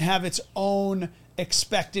club doesn't have its own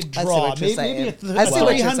expected draw. Maybe a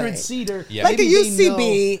 300-seater. Yeah. Like a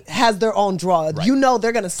UCB has their own draw. Right.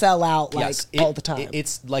 They're going to sell out all the time.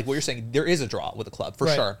 It's like what you're saying. There is a draw with a club for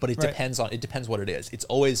sure, but it depends what it is. It's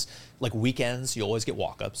always like weekends. You always get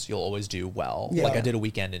walk-ups. You'll always do well. Yeah. Like I did a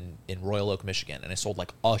weekend in Royal Oak, Michigan, and I sold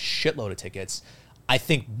like a shitload of tickets. I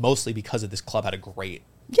think mostly because of this club had a great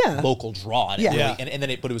local draw. And, and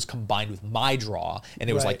then but it was combined with my draw, and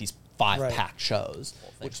it was like these 5 packed shows.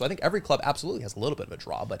 So I think every club absolutely has a little bit of a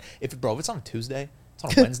draw. But if it's on a Tuesday, it's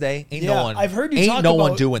on a Wednesday, I've heard you talk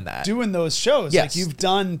about doing that. Doing those shows. Yes. Like you've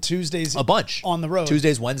done Tuesdays a bunch on the road.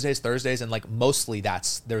 Tuesdays, Wednesdays, Thursdays, and like mostly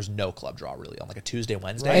there's no club draw really on like a Tuesday,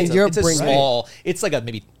 Wednesday. Right. It's a small, it's like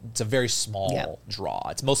it's a very small draw.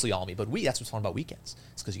 It's mostly all me, but that's what's fun about weekends.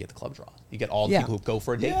 It's because you get the club draw. You get all the people who go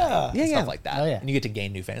for a date night and stuff like that. Oh, and you get to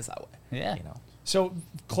gain new fans that way. Yeah. You know. So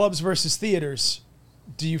clubs versus theaters.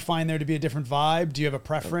 Do you find there to be a different vibe? Do you have a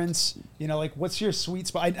preference? You know, like what's your sweet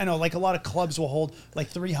spot? I know like a lot of clubs will hold like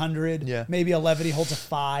 300. Yeah. Maybe a Levity holds a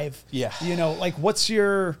 5. Yeah. You know, like what's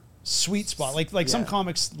your sweat spot? Like some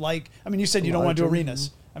comics like, I mean, you said you don't want to do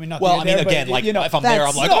arenas. I mean, not well, I mean, there, again, but, like you know, if I'm there,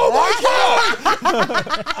 I'm like, oh my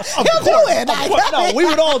god, he'll do it. No, we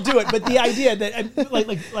would all do it. But the idea that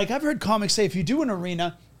like I've heard comics say, if you do an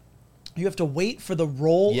arena, you have to wait for the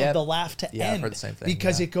roll of the laugh to end. I've heard the same thing,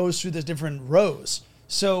 because it goes through the different rows.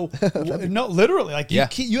 So no, literally, like you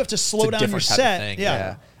have to slow down your set.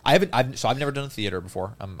 I've never done a theater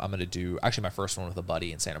before. I'm going to do actually my first one with a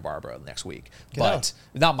buddy in Santa Barbara next week. But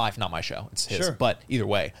not my show. It's his. Sure. But either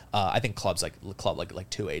way, I think club like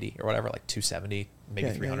 280 or whatever, like 270, maybe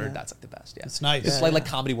 300. That's like the best. Yeah, it's nice. It's like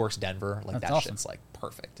Comedy Works Denver. Like that's awesome. Shit's like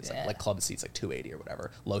perfect. It's like club seats like 280 or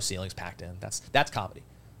whatever. Low ceilings packed in. That's comedy.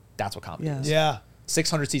 That's what comedy is. Yeah.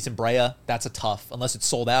 600 seats in Brea. That's a tough. Unless it's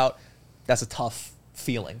sold out, that's a tough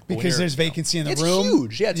feeling because there's vacancy in the it's room.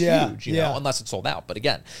 Huge. It's huge, you know, unless it's sold out. But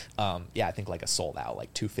again, I think like a sold out,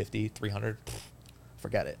 like 250, 300,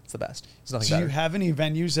 forget it. It's the best. It's nothing better. Do you have any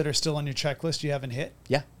venues that are still on your checklist you haven't hit?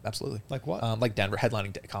 Yeah, absolutely. Like what? Like Denver,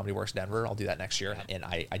 headlining Comedy Works Denver. I'll do that next year. And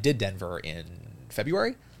I did Denver in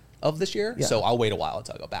February of this year. Yeah. So I'll wait a while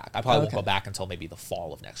until I go back. I probably won't go back until maybe the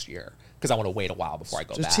fall of next year because I want to wait a while before I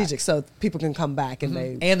go back. Strategic, so people can come back and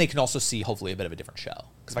they can also see hopefully a bit of a different show.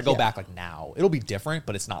 Because if I go back like now, it'll be different,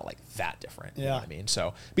 but it's not like that different. You know what I mean?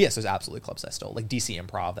 So, but yes, there's absolutely clubs I still like. DC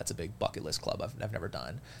Improv, that's a big bucket list club I've never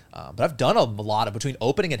done. But I've done a lot of, between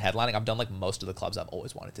opening and headlining, I've done like most of the clubs I've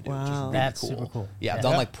always wanted to do, which is really that's cool. super cool. Yeah, I've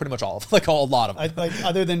done like pretty much all of, like a lot of them. Like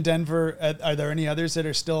other than Denver, are there any others that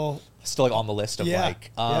are still like on the list of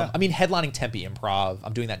I mean, headlining Tempe Improv,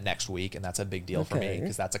 I'm doing that next week, and that's a big deal for me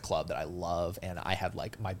because that's a club that I love, and I had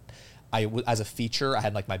like as a feature, I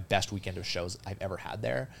had like my best weekend of shows I've ever had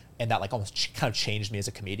there, and that like almost kind of changed me as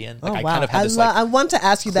a comedian. Like I kind of had this I want to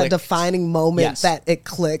ask you that defining moment that it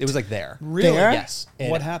clicked. It was like there. Really? There? Yes.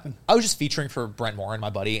 And what happened? I was just featuring for Brent Morin, my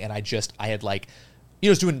buddy, and I had like, I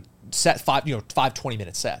was doing five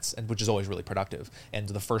 20-minute sets, and which is always really productive. And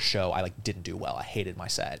the first show, I like didn't do well. I hated my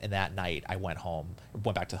set, and that night I went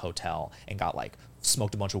back to the hotel, and got like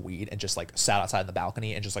smoked a bunch of weed and just like sat outside in the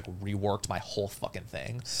balcony and just like reworked my whole fucking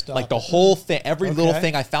thing. Like the whole thing, every little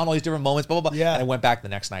thing. I found all these different moments, blah, blah, blah. Yeah. And I went back the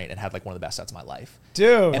next night and had like one of the best sets of my life.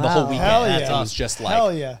 Dude. And the whole weekend, it was just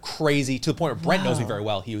like crazy to the point where Brent knows me very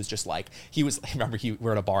well. He was just like, I remember we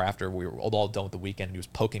were at a bar after we were all done with the weekend, and he was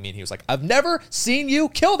poking me and he was like, I've never seen you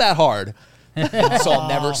kill that hard.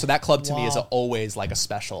 So that club to me is always like a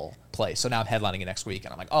special place. So now I'm headlining it next week,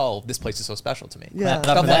 and I'm like, oh, this place is so special to me. Yeah,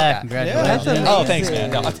 stuff like that. Congratulations. Oh, thanks,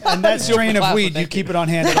 man. No, and that strain of weed, you keep it on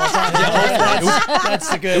hand at all times. That's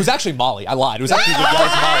the good. It was actually Molly. I lied. It was actually Molly.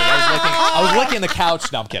 I was licking the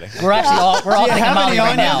couch. No, I'm kidding. We're all thinking Molly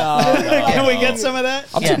right now. Can we get some of that?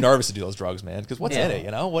 I'm too nervous to do those drugs, man. Because what's in it?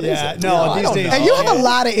 You know what is it? No, these days. And you have a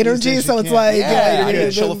lot of energy, so it's like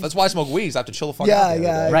that's why I smoke weed. I have to chill the fuck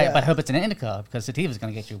out. Right, but I hope it's an indica because sativa is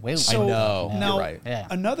going to get you way. I know. Now, you're right.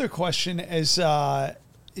 Another question is,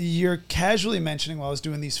 you're casually mentioning while I was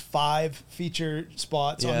doing these 5 feature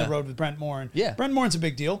spots on the road with Brent Morin. Yeah, Brent Morin's a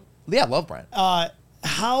big deal. Yeah, I love Brent.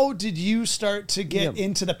 How did you start to get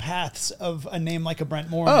into the paths of a name like a Brent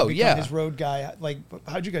Morin? Oh, his road guy. Like,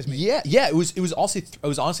 how'd you guys meet? Yeah. It was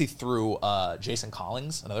honestly through Jason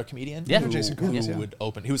Collins, another comedian. Yeah, Jason Collins. Who would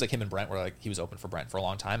open. He was like him and Brent were like he was open for Brent for a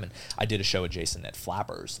long time, and I did a show with Jason at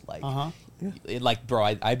Flappers. Like, bro,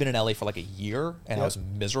 I'd been in LA for like a year, and I was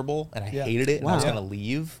miserable, and I hated it, and I was gonna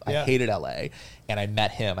leave. I hated LA, and I met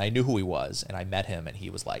him. I knew who he was, and I met him, and he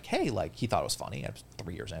was like, hey, like he thought it was funny. I was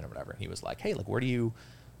 3 years in or whatever, and he was like, hey, like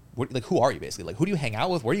who are you basically? Like, who do you hang out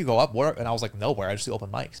with? Where do you go up? Where? And I was like, nowhere. I just do open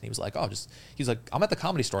mics. And he was like, he's like, I'm at the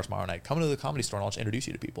Comedy Store tomorrow night. Come to the Comedy Store and I'll just introduce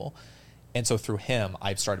you to people. And so through him,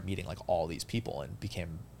 I started meeting like all these people and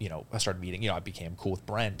became, I became cool with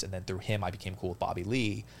Brent. And then through him, I became cool with Bobby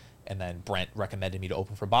Lee. And then Brent recommended me to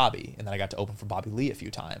open for Bobby, and then I got to open for Bobby Lee a few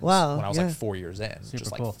times. Wow, when I was like 4 years in,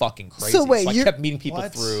 just like cool. fucking crazy. So wait, I kept meeting people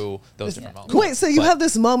through those different moments. Wait, so you have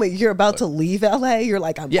this moment, you're about to leave LA, you're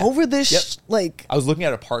like, I'm over this. Like, I was looking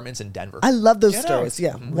at apartments in Denver. I love those stories.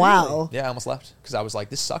 Yeah, wow. Yeah, I almost left because I was like,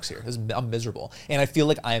 this sucks here. I'm miserable, and I feel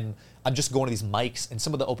like I'm just going to these mics, and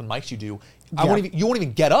some of the open mics you do, you won't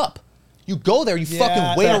even get up. You go there, you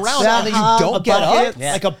fucking wait around, and then you don't get up.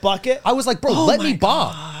 Like a bucket. I was like, bro, let me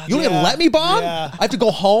bomb. You don't even let me bomb? I have to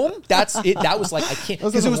go home? That's it. That was like, I can't.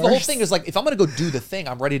 Because it was the whole thing is like, if I'm going to go do the thing,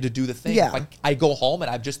 I'm ready to do the thing. Yeah. If I go home and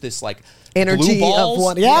I have just this like energy blue balls, of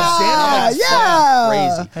one. Crazy. So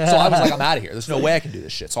I was like, I'm out of here. There's no way I can do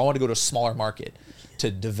this shit. So I want to go to a smaller market to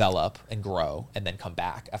develop and grow and then come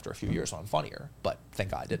back after a few years when I'm funnier. But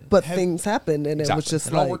thank God I didn't. But things happened and it was just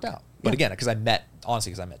it all worked out. But again, because I met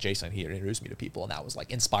Jason, he introduced me to people, and that was like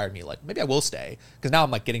inspired me. Like maybe I will stay because now I'm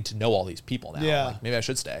like getting to know all these people now. Yeah, like, maybe I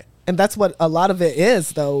should stay. And that's what a lot of it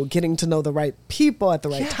is, though, getting to know the right people at the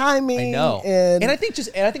right timing. I know, and I think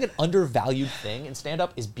an undervalued thing in stand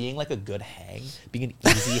up is being like a good hang, being an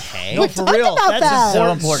easy hang. No, for real, that's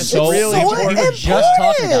so important. So really important. We were just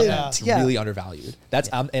talking about that. It's really undervalued. That's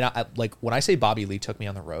and I like when I say Bobby Lee took me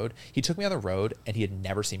on the road, he took me on the road, and he had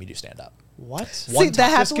never seen me do stand up. What? See, that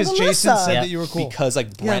happened because with Jason Alyssa. said that you were cool. Because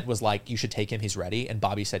like Brent was like, you should take him, he's ready, and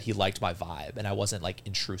Bobby said he liked my vibe, and I wasn't like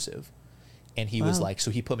intrusive. And he was like,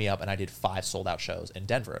 so he put me up, and I did 5 sold-out shows in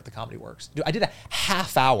Denver at the Comedy Works. Dude, I did a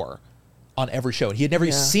half hour on every show, and he had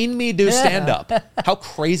never seen me do stand-up. How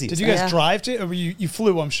crazy Did is you that? guys drive to? Or you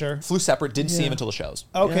flew, I'm sure. Flew separate, didn't see him until the shows.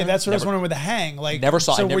 Okay, that's what I was wondering with the hang. Like, Never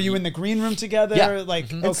saw- So I never- were you in the green room together? Yeah.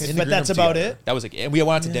 Like, In okay, the but green that's room about together. it. That was like, and we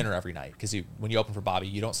went out to dinner every night because when you open for Bobby,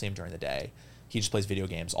 you don't see him during the day. He just plays video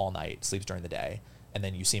games all night, sleeps during the day, and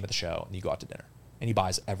then you see him at the show, and you go out to dinner. And he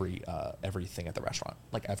buys everything at the restaurant,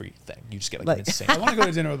 like everything. You just get like an insane. I want to go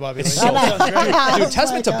to dinner with Bobby. It's Like, so fun. Dude,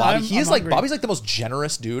 testament to Bobby. I'm hungry. Bobby's like the most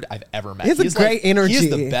generous dude I've ever met. He has a great energy. He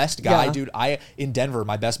is the best guy, Yeah. dude. In Denver,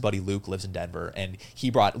 my best buddy Luke lives in Denver, and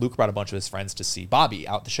Luke brought a bunch of his friends to see Bobby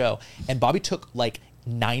out the show, and Bobby took like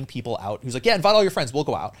 9 people out. He was like, yeah, invite all your friends, we'll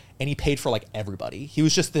go out. And he paid for like everybody. He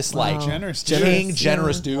was just this like Generous dude, dude.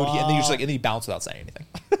 Wow. And then he bounced without saying anything.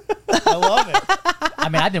 I love it. I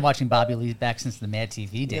mean, I've been watching Bobby Lee back since the Mad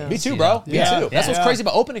TV days. Me too, bro. Me too. That's what's Yeah. crazy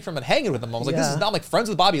about opening from and hanging with him. I was like, this is not like friends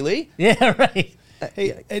with Bobby Lee. Yeah, right.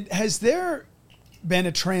 Hey, has there been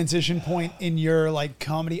a transition point in your like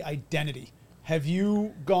comedy identity? Have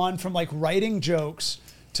you gone from like writing jokes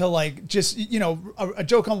to like just a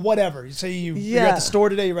joke on whatever? You say you're at the store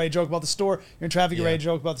today, you write a joke about the store. You're in traffic, you write a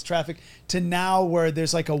joke about the traffic. To now where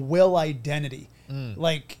there's like a will identity,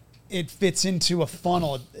 like it fits into a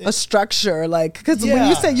funnel, a structure, like because when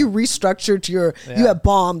you said you restructured you had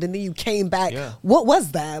bombed and then you came back. Yeah. What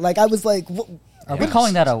was that? Like I was like. Are we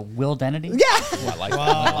calling that a will identity? Yeah. I like that.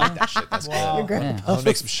 I like that shit. That's cool. I'm gonna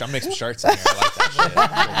make some shirts in here. I like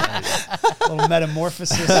that shit. A little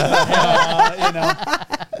metamorphosis.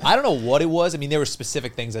 I don't know what it was. I mean, there were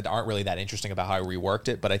specific things that aren't really that interesting about how I reworked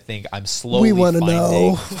it, but I think I'm slowly We want to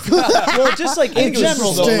know. Well, just like in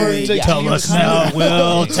general, though. Tell us now,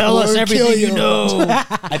 Will. Tell us everything you know.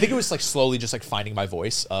 I think it was like slowly just like finding my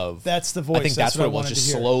voice of. That's the voice. I think that's what it was. wanted Just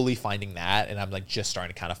to hear. slowly finding that, and I'm like just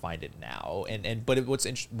starting to kind of find it now. But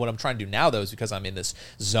what I'm trying to do now though is because I'm in this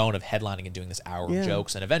zone of headlining and doing this hour of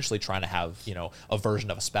jokes, and eventually trying to have a version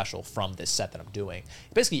of a special from this set that I'm doing.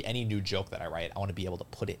 Basically, any new joke that I write, I want to be able to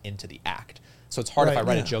put it into the act. So it's hard if I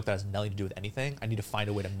write a joke that has nothing to do with anything. I need to find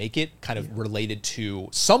a way to make it kind of related to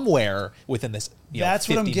somewhere within this. That's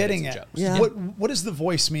what I'm getting at. Yeah. What does the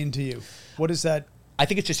voice mean to you? What is that? I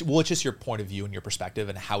think it's just your point of view and your perspective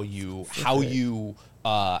and how you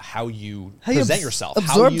present yourself,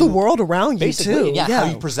 absorb the world around you too. How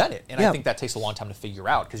you present it. And I think that takes a long time to figure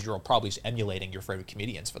out because you're probably emulating your favorite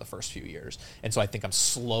comedians for the first few years. And so I think I'm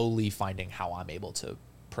slowly finding how I'm able to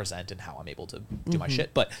present and how I'm able to do my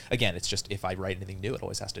shit. But again, it's just if I write anything new, it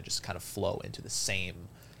always has to just kind of flow into the same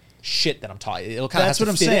shit that I'm talking. It'll kind of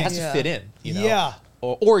It has to fit in. Yeah.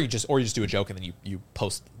 Or you just do a joke and then you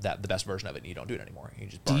post the best version of it and you don't do it anymore. You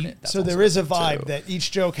just burn it. That's so there is a vibe that each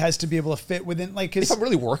joke has to be able to fit within. Like, if I'm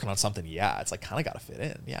really working on something, it's like kind of got to fit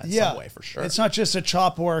in. In some way for sure. It's not just a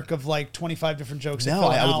chop work of like 25 different jokes. No,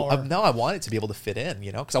 I want it to be able to fit in.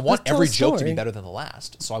 Because I want every joke to be better than the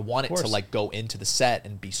last. So I want it to like go into the set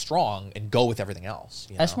and be strong and go with everything else.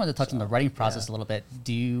 I just wanted to touch on the writing process a little bit.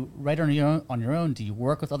 Do you write on your own? Do you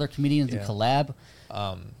work with other comedians? Do you collab?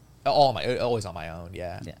 Always on my own,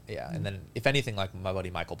 yeah. And then if anything, like my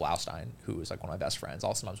buddy Michael Blaustein, who is like one of my best friends,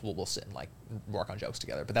 all sometimes we'll sit and like work on jokes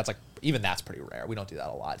together. But that's like even that's pretty rare. We don't do that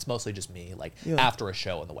a lot. It's mostly just me, like after a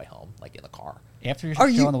show on the way home, like in the car. After your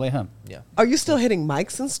show on the way home. Yeah. Are you still hitting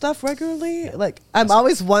mics and stuff regularly? Yeah. Like I'm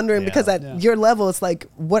always wondering because at your level, it's like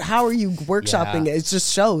how are you workshopping it? It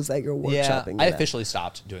just shows that you're workshopping. I officially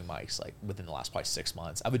stopped doing mics like within the last probably 6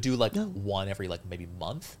 months. I would do like one every like maybe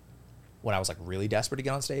month. When I was like really desperate to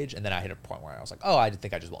get on stage, and then I hit a point where I was like, "Oh, I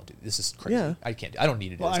think I just won't do this. Is crazy. Yeah. I can't. I don't need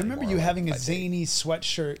to do this." I remember you having a zany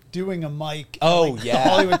sweatshirt, doing a mic. Oh at, yeah,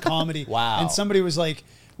 Hollywood comedy. Wow. And somebody was like,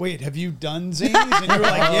 "Wait, have you done zanies?" And you were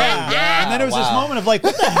like, "Yeah." And then it was this moment of like,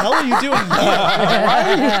 "What the hell are you doing here?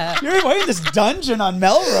 Why are you in this dungeon on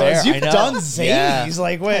Melrose? Fair, You've done zanies.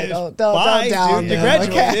 Like, wait, bye, down, dude. You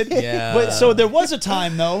graduated." Yeah. But so there was a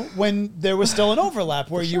time though when there was still an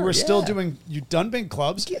overlap where you were still doing. You'd done big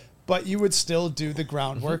clubs. But you would still do the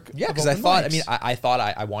groundwork. Yeah, because I thought, I thought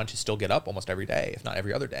I wanted to still get up almost every day, if not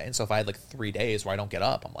every other day. And so if I had like 3 days where I don't get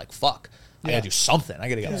up, I'm like, fuck, I gotta do something. I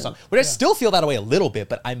gotta get up something. But I still feel that way a little bit,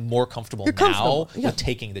 but I'm more comfortable now with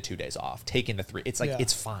taking the 2 days off, taking the 3. It's like,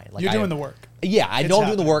 it's fine. Like you're doing the work. Yeah, I know I'm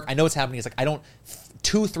doing the work. I know it's happening. It's like,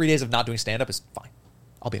 2-3 days of not doing stand-up is fine.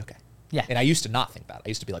 I'll be okay. Yeah, and I used to not think that. I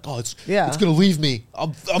used to be like, "Oh, it's gonna leave me.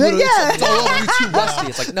 I'm gonna be too rusty."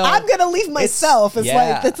 It's like, no, I'm gonna leave myself. It's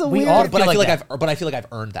like that's a weird. But I feel like I've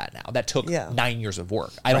earned that now. That took 9 years of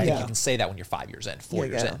work. I don't think you can say that when you're 5 years in, 4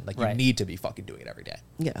 years in. Like you need to be fucking doing it every day.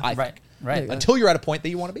 Yeah, I think. Right. Until you're at a point that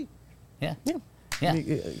you want to be. Yeah.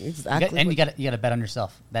 Exactly. And you got to bet on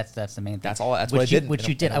yourself. That's the main thing. That's all. That's what I did. Which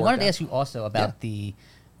you did. I wanted to ask you also about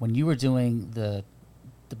when you were doing the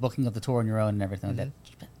booking of the tour on your own and everything like that.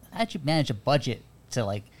 How'd you manage a budget to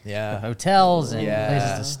like hotels and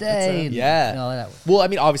places to stay? And all that? Well, I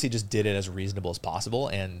mean, obviously just did it as reasonable as possible.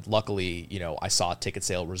 And luckily, I saw ticket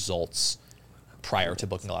sale results prior to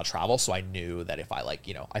booking a lot of travel. So I knew that if I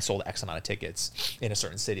I sold X amount of tickets in a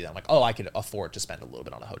certain city, that I'm like, oh, I could afford to spend a little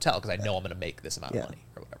bit on a hotel because I know I'm going to make this amount of money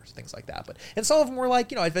or whatever, things like that. And some of them were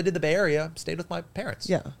like, if I did the Bay Area, stayed with my parents.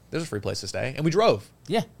 Yeah. There's a free place to stay. And we drove.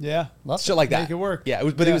 Yeah. Yeah. Shit like that. Make it work. Yeah. It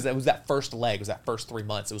was that first leg. It was that first 3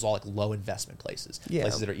 months. It was all like low investment places. Yeah.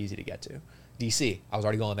 Places that are easy to get to. DC. I was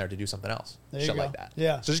already going there to do something else. Shit like that.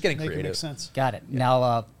 Yeah. So just getting creative. Makes sense. Got it.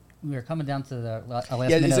 Now, we are coming down to the last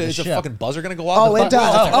minute of the is show. a fucking buzzer going to go off? Oh, it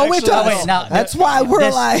does. It does. Wait, now, that's why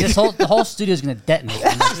we're the whole studio is going to detonate.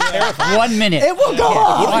 1 minute. It will go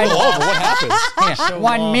off. What will go over? What happens?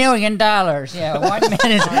 $1 million. Yeah, 1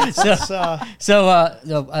 minute. So,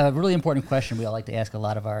 a really important question we all like to ask a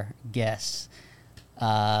lot of our guests.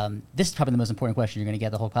 This is probably the most important question you're going to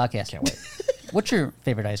get the whole podcast. Can't wait. What's your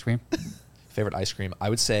favorite ice cream? Favorite ice cream?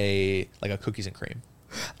 I would say like a cookies and cream.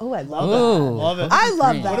 Oh, I love that. Love it. I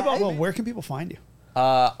love that. What about where can people find you?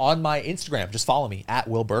 On my Instagram, just follow me at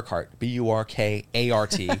Will Burkart,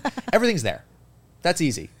 Burkart. Everything's there. That's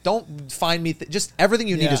easy. Don't find me. Just everything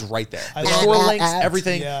you need is right there. Store links,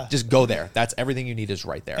 everything. Yeah. Just go there. That's everything you need is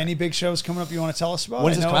right there. Any big shows coming up you want to tell us about?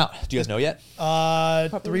 When does this come out? Do you guys know yet?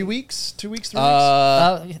 3 weeks, 2 weeks, 3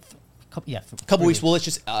 weeks. Couple weeks. Well, it's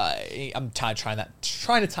just I'm trying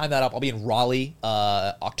to time that up. I'll be in Raleigh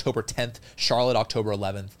October 10th, Charlotte October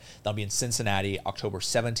 11th. Then I'll be in Cincinnati October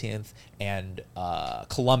 17th, and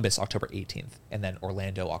Columbus October 18th, and then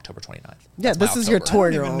Orlando October 29th. Yeah, this is your tour.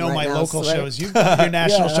 I don't even know my local shows. You've got your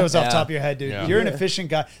national shows off the top of your head, dude. You're an efficient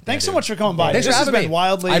guy. Thanks so much for coming by. Thanks for having me.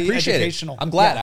 Wildly I appreciate educational. It. I'm glad.